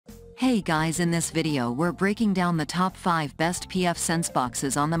Hey guys, in this video we're breaking down the top 5 best pfSense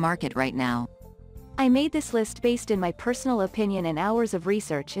boxes on the market right now. I made this list based in my personal opinion and hours of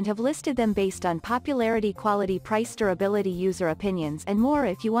research and have listed them based on popularity, quality, price, durability, user opinions and more.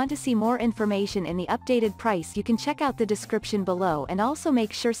 If you want to see more information in the updated price, you can check out the description below and also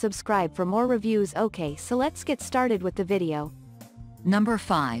make sure subscribe for more reviews. Okay, so let's get started with the video. Number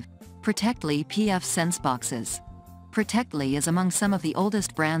 5. Protectli pfSense boxes. Protectli is among some of the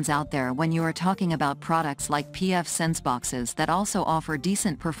oldest brands out there when you are talking about products like pfSense boxes that also offer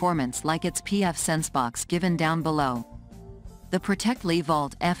decent performance, like its pfSense box given down below. The Protectli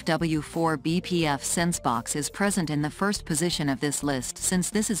Vault FW4B pfSense box is present in the first position of this list, since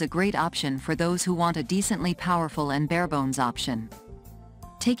this is a great option for those who want a decently powerful and barebones option.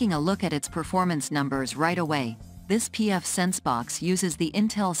 Taking a look at its performance numbers right away, this pfSense box uses the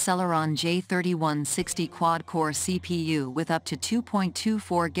Intel Celeron J3160 quad-core CPU with up to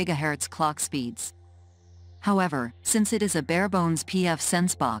 2.24 GHz clock speeds. However, since it is a barebones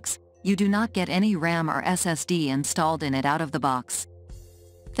pfSense box, you do not get any RAM or SSD installed in it out of the box.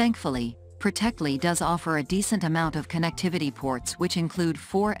 Thankfully, Protectli does offer a decent amount of connectivity ports, which include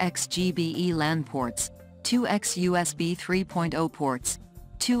 4x GB LAN ports, 2x USB 3.0 ports,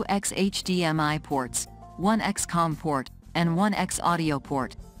 2x HDMI ports, 1x COM port, and 1x audio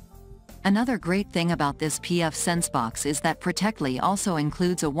port. Another great thing about this pfSense box is that Protectli also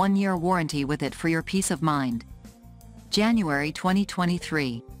includes a 1-year warranty with it for your peace of mind. January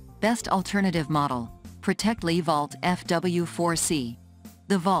 2023. Best alternative model, Protectli Vault FW4C.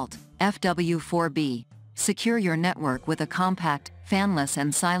 The Vault FW4B. Secure your network with a compact, fanless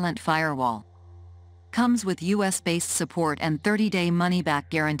and silent firewall. Comes with US-based support and 30-day money-back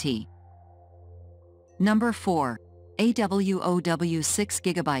guarantee. Number 4. AWOW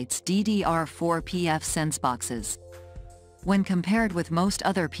 6GB DDR4 pfSense boxes. When compared with most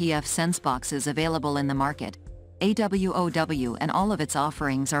other pfSense boxes available in the market, AWOW and all of its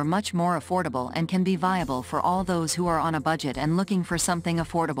offerings are much more affordable and can be viable for all those who are on a budget and looking for something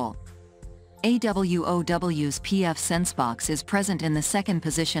affordable. AWOW's pfSense box is present in the second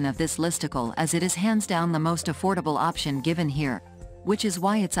position of this listicle, as it is hands down the most affordable option given here, which is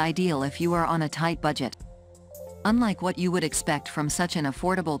why it's ideal if you are on a tight budget. Unlike what you would expect from such an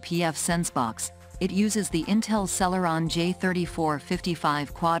affordable pfSense box, it uses the Intel Celeron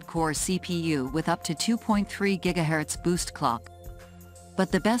J3455 quad-core CPU with up to 2.3 GHz boost clock.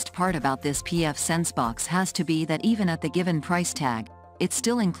 But the best part about this pfSense box has to be that even at the given price tag, it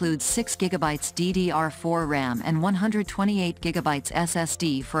still includes 6GB DDR4 RAM and 128GB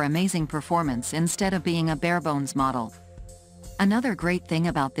SSD for amazing performance instead of being a barebones model. Another great thing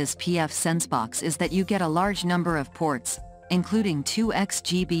about this pfSense box is that you get a large number of ports, including 2x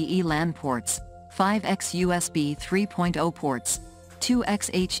GB LAN ports, 5x USB 3.0 ports, 2x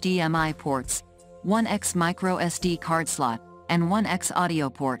HDMI ports, 1x micro SD card slot, and 1x audio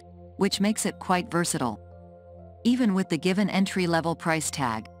port, which makes it quite versatile. Even with the given entry-level price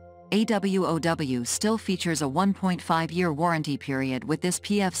tag, AWOW still features a 1.5-year warranty period with this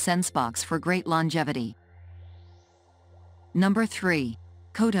pfSense box for great longevity. Number 3.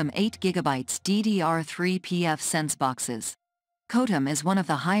 Qotom 8GB DDR3 pfSense boxes. Qotom is one of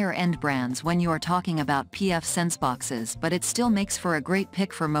the higher-end brands when you are talking about pfSense boxes, but it still makes for a great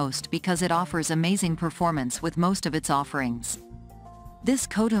pick for most because it offers amazing performance with most of its offerings. This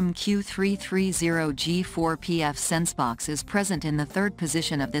Qotom Q330G4 pfSense box is present in the third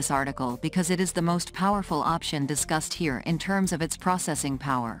position of this article because it is the most powerful option discussed here in terms of its processing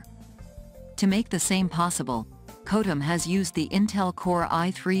power. To make the same possible, Qotom has used the Intel Core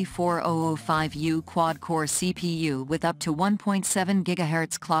i3-4005U quad-core CPU with up to 1.7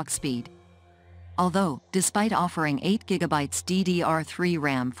 GHz clock speed. Although, despite offering 8GB DDR3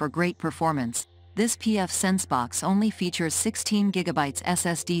 RAM for great performance, this pfSense box only features 16GB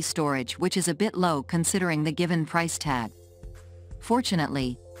SSD storage, which is a bit low considering the given price tag.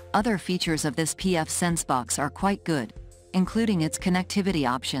 Fortunately, other features of this pfSense box are quite good, including its connectivity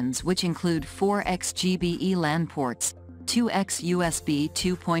options, which include 4x GB LAN ports, 2x USB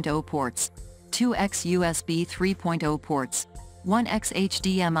 2.0 ports, 2x USB 3.0 ports, 1x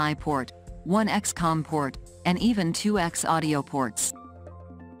HDMI port, 1x COM port, and even 2x audio ports.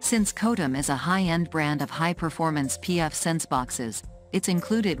 Since Qotom is a high-end brand of high-performance pfSense boxes, its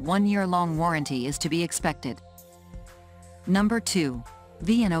included 1-year-long warranty is to be expected. Number 2.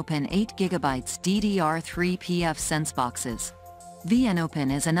 Vnopn 8GB DDR3 pfSense boxes.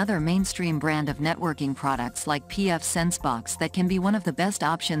 Vnopn is another mainstream brand of networking products like pfSense box that can be one of the best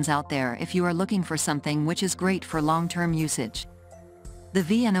options out there if you are looking for something which is great for long-term usage. The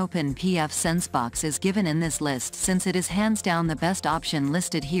Vnopn pfSense box is given in this list since it is hands down the best option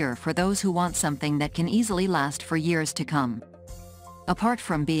listed here for those who want something that can easily last for years to come. Apart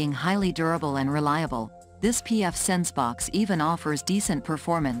from being highly durable and reliable, this pfSense box even offers decent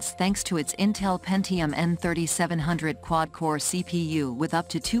performance thanks to its Intel Pentium N3700 quad-core CPU with up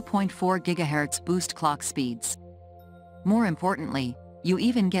to 2.4 GHz boost clock speeds. More importantly, you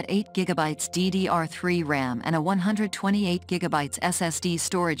even get 8 GB DDR3 RAM and a 128 GB SSD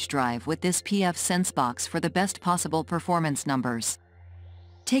storage drive with this pfSense box for the best possible performance numbers.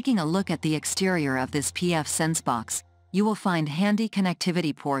 Taking a look at the exterior of this pfSense box, you will find handy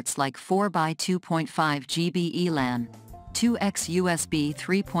connectivity ports like 4x2.5 GB LAN, 2x USB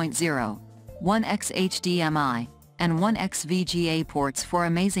 3.0, 1x HDMI, and 1x VGA ports for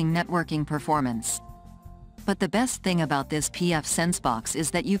amazing networking performance. But the best thing about this pfSense box is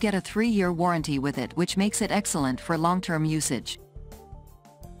that you get a 3-year warranty with it, which makes it excellent for long-term usage.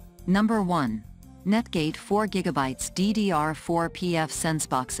 Number 1. Netgate 4GB DDR4 pfSense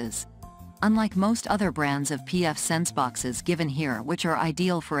boxes. Unlike most other brands of pfSense boxes given here which are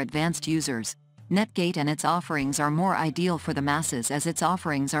ideal for advanced users, Netgate and its offerings are more ideal for the masses as its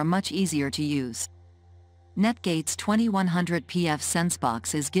offerings are much easier to use. Netgate's 2100 pfSense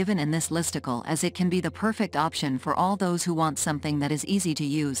box is given in this listicle as it can be the perfect option for all those who want something that is easy to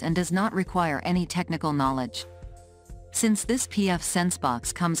use and does not require any technical knowledge. Since this pfSense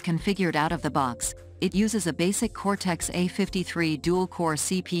box comes configured out of the box, it uses a basic Cortex-A53 dual-core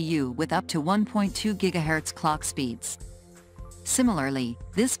CPU with up to 1.2 GHz clock speeds. Similarly,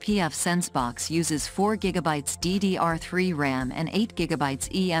 this pfSense box uses 4 GB DDR3 RAM and 8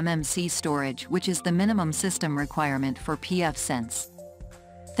 GB eMMC storage, which is the minimum system requirement for pfSense.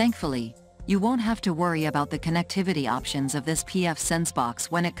 Thankfully, you won't have to worry about the connectivity options of this pfSense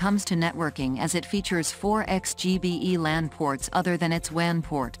box when it comes to networking, as it features 4x GB LAN ports other than its WAN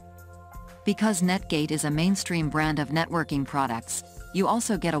port. Because Netgate is a mainstream brand of networking products, you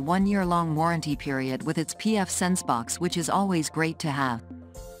also get a 1-year-long warranty period with its pfSense box, which is always great to have.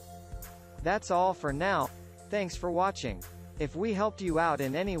 That's all for now. Thanks for watching. If we helped you out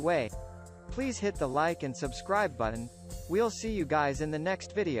in any way, please hit the like and subscribe button. We'll see you guys in the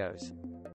next videos.